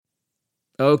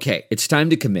Okay, it's time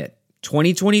to commit.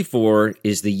 2024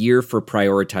 is the year for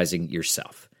prioritizing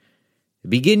yourself.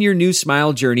 Begin your new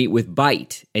smile journey with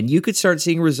Byte, and you could start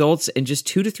seeing results in just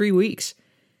 2 to 3 weeks.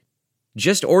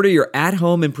 Just order your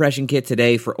at-home impression kit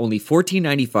today for only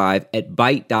 $14.95 at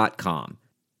Byte.com.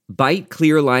 Byte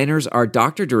clear liners are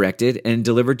doctor-directed and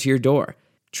delivered to your door.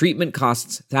 Treatment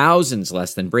costs thousands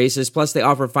less than braces, plus they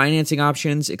offer financing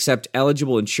options, accept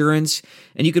eligible insurance,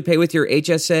 and you could pay with your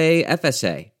HSA,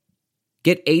 FSA.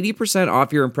 Get 80%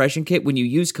 off your impression kit when you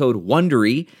use code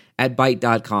WONDERY at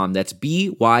Byte.com. That's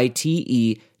BYTE.com.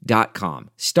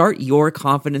 Start your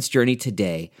confidence journey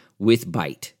today with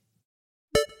Byte.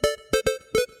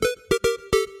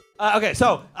 Okay,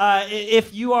 so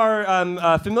if you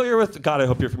are familiar with... God, I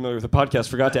hope you're familiar with the podcast.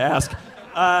 Forgot to ask.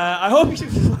 I hope you...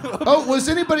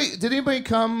 Did anybody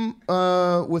come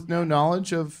with no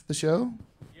knowledge of the show?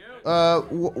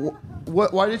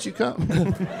 Why did you come?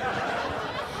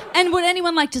 And would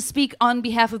anyone like to speak on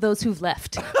behalf of those who've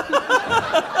left?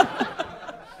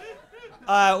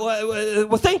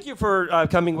 Well, thank you for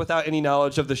coming without any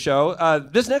knowledge of the show.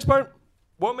 This next part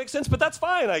won't make sense, but that's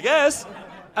fine, I guess.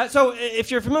 So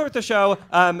if you're familiar with the show,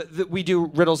 we do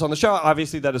riddles on the show.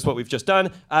 Obviously, that is what we've just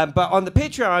done. But on the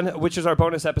Patreon, which is our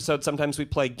bonus episode, sometimes we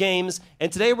play games.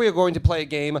 And today we are going to play a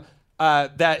game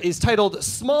that is titled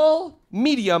Small,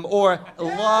 Medium, or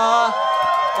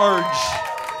Large.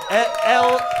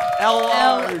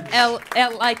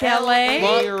 Like L.A.?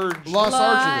 Los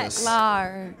Angeles.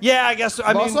 Yeah, I guess.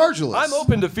 Los Angeles. I'm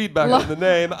open to feedback on the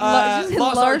name.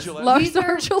 Los Angeles. Los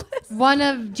Angeles. One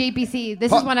of JPC.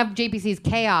 This is one of JPC's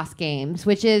chaos games,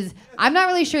 which is I'm not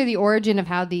really sure the origin of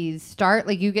how these start.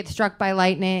 Like you get struck by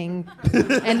lightning,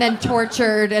 and then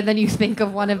tortured, and then you think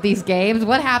of one of these games.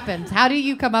 What happens? How do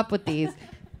you come up with these?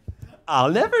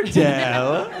 I'll never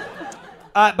tell.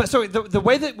 But so the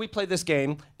way that we play this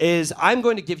game is I'm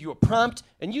going to give you a prompt,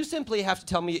 and you simply have to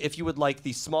tell me if you would like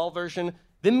the small version,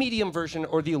 the medium version,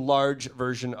 or the large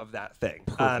version of that thing.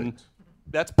 Perfect.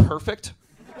 That's perfect.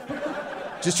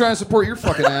 Just trying to support your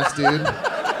fucking ass, dude.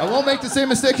 I won't make the same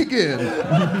mistake again.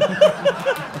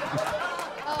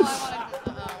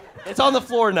 It's on the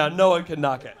floor now. No one can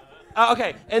knock it.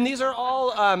 Okay, and these are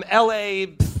all L.A.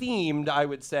 themed, I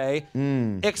would say,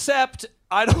 except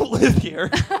I don't live here.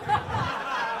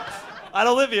 I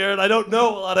don't live here, and I don't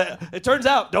know a lot of... It turns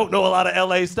out, don't know a lot of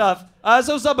L.A. stuff.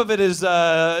 So some of it is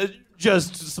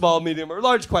just small, medium, or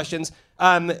large questions.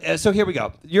 So here we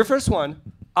go. Your first one,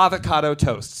 avocado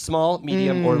toast. Small,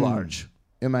 medium, or large?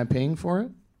 Am I paying for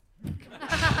it?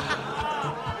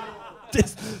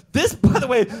 This, by the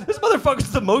way, this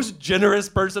motherfucker's the most generous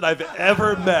person I've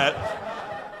ever met.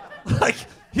 Like...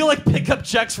 He'll pick up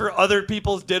checks for other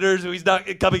people's dinners who he's not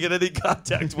coming in any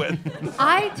contact with.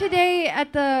 Today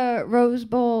at the Rose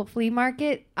Bowl flea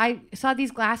market, I saw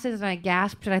these glasses and I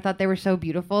gasped and I thought they were so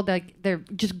beautiful. They're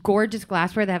just gorgeous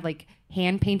glassware that have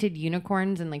hand-painted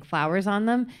unicorns and flowers on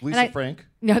them. Lisa Frank?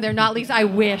 No, they're not Lisa. I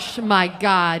wish, my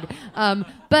God. And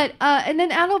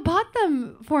then Adel bought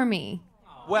them for me.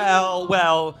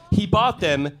 Well, he bought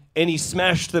them and he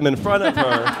smashed them in front of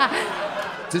her.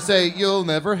 To say, you'll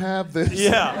never have this.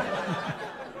 Yeah.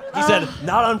 He said,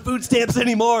 not on food stamps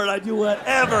anymore, and I do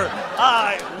whatever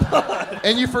I want.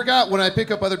 And you forgot, when I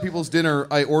pick up other people's dinner,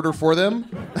 I order for them.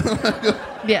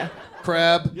 Yeah.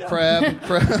 Crab. You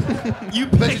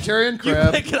Vegetarian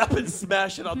crab. You pick it up and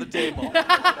smash it on the table.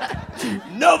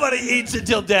 Nobody eats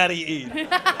until Daddy eats.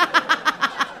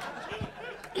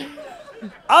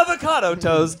 Avocado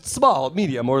toast, small,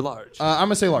 medium, or large? I'm going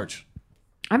to say large.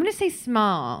 I'm going to say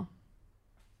small.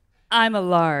 I'm a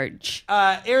large.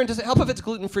 Aaron, does it help if it's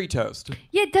gluten-free toast?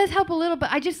 Yeah, it does help a little,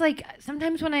 but I just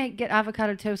sometimes when I get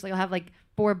avocado toast, I'll have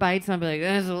 4 bites and I'll be like,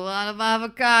 there's a lot of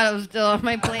avocado still on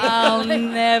my plate. I'll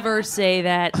never say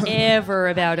that ever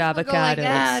about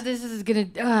avocados. This is gonna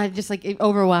it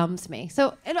overwhelms me.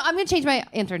 So I'm gonna change my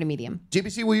answer to medium.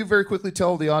 JPC, will you very quickly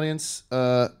tell the audience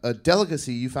a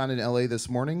delicacy you found in LA this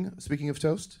morning? Speaking of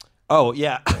toast. Oh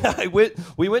yeah,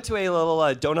 we went to a little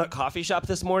donut coffee shop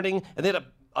this morning, and they had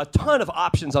a ton of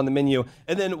options on the menu.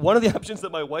 And then one of the options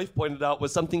that my wife pointed out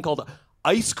was something called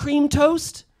ice cream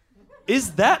toast.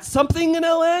 Is that something in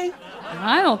LA?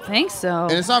 I don't think so.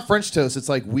 And it's not French toast, it's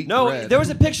like wheat bread. No, there was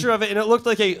a picture of it, and it looked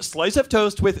like a slice of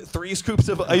toast with 3 scoops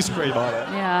of ice cream on it.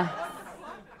 Yeah.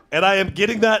 And I am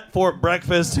getting that for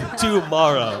breakfast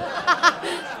tomorrow.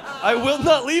 I will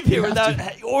not leave here without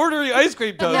ordering ice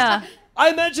cream toast. Yeah. I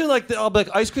imagine I'll be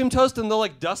ice cream toast, and they'll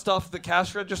dust off the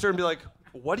cash register and be like,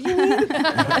 what do you need?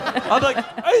 I'm like,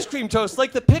 ice cream toast,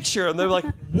 like the picture. And they're like,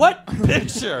 what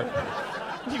picture?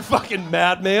 You fucking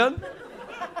madman.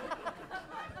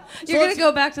 You're going to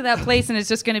go back to that place and it's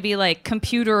just going to be like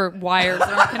computer wires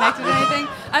that aren't connected to anything.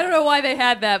 I don't know why they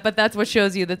had that, but that's what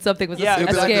shows you that something was a It'd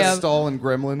be like the scam. stall in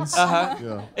Gremlins. Uh-huh.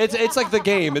 Yeah. It's like the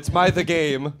game. It's the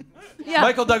game. Yeah.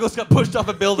 Michael Douglas got pushed off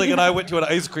a building and I went to an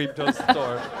ice cream toast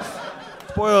store.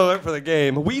 Spoiler alert for the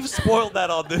game. We've spoiled that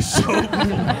on this show.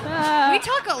 We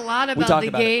talk a lot about talk the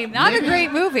about it. game. Not a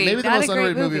great movie. Maybe the Not most a great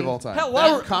underrated movie of all time. Hell,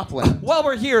 That Copland. while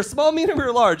we're here, small, medium,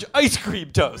 or large, ice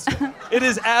cream toast. It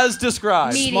is as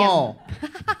described. Medium. Small.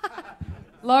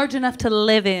 Large enough to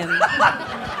live in.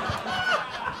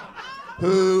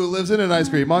 Who lives in an ice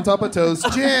cream on top of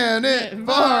toast? Janet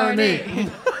Varney.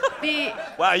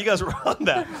 Wow, you guys were on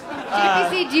that.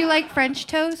 JPC, do you like French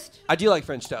toast? I do like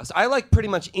French toast. I like pretty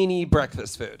much any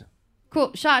breakfast food. Cool.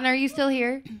 Shotton, are you still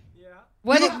here? Yeah.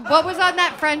 What was on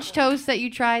that French toast that you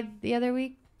tried the other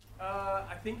week?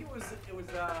 I think it was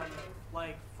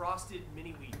like frosted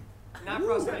mini wheat. Not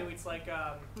frosted mini wheat. It's like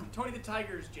Tony the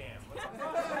Tiger's jam.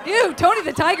 Ew, Tony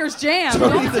the Tiger's jam.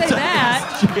 Don't say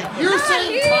that. You're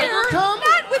saying tiger cum?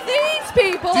 Not with these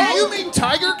people. Do you mean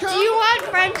tiger cum? Do you want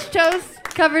French toast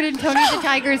covered in Tony the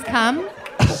Tiger's cum?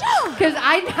 Because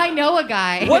I know a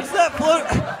guy. What's that float?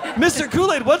 Mr.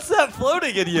 Kool-Aid, what's that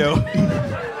floating in you?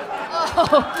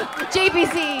 Oh,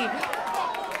 JPC.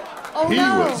 Oh, He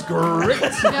no. was great.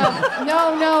 No.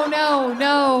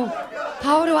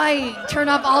 How do I turn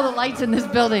off all the lights in this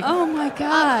building? Oh my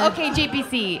God. Okay,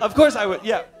 JPC. Of course I would,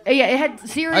 yeah. Yeah, it had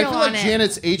cereal I feel on like it.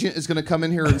 Janet's agent is going to come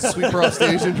in here and sweep her off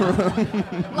stage. And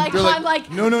Like They're on like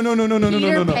no.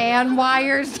 Peter Pan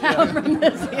wires down from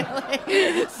the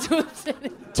ceiling. Swoops in.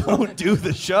 Don't do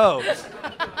the show.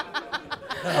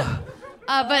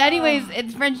 But anyways,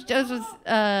 it's French toast with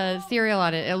cereal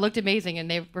on it. It looked amazing,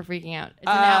 and they were freaking out. It's in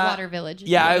Atwater Village.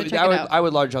 Yeah, So check it out. I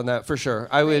would large on that for sure.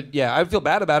 I would feel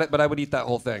bad about it, but I would eat that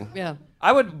whole thing. Yeah.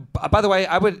 I would, by the way,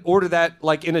 I would order that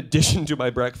like in addition to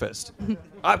my breakfast.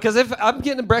 Because if I'm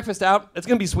getting breakfast out, it's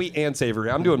going to be sweet and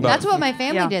savory. I'm doing both. That's what my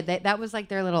family Yeah. did. That was like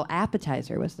their little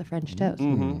appetizer was the French toast.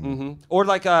 Or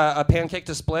like a pancake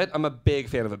to split. I'm a big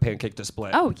fan of a pancake to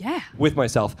split. Oh yeah. With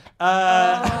myself.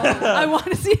 I want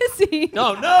to see a scene.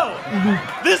 No.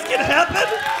 This can happen.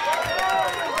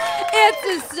 It's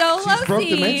a solo She's broke the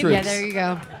scene. Matrix. Yeah, there you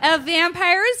go. A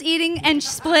vampire is eating and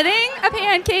splitting a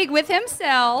pancake with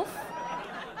himself.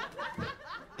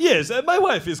 Yes, my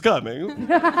wife is coming.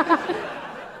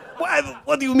 Why?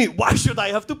 What do you mean? Why should I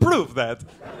have to prove that?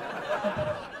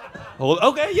 Oh,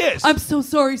 okay, yes. I'm so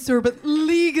sorry, sir, but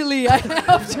legally I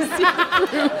have to see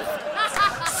proof.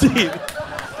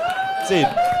 Scene.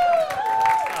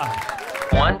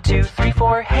 1, 2, 3,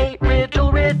 4, hey,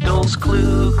 riddles,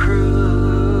 clue crew.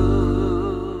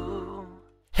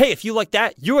 Hey, if you like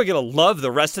that, you are going to love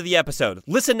the rest of the episode.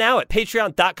 Listen now at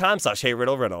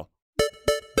patreon.com/heyriddleriddle.